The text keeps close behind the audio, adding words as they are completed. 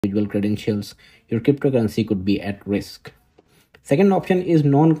individual credentials, your cryptocurrency could be at risk. Second option is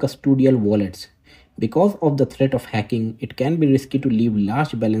non-custodial wallets. Because of the threat of hacking, it can be risky to leave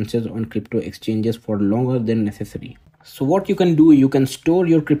large balances on crypto exchanges for longer than necessary. So what you can do, you can store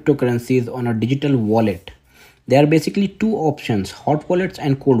your cryptocurrencies on a digital wallet. There are basically two options, hot wallets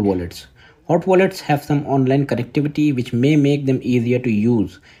and cold wallets. Hot wallets have some online connectivity which may make them easier to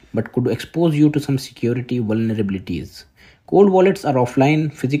use, but could expose you to some security vulnerabilities. Cold wallets are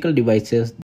offline physical devices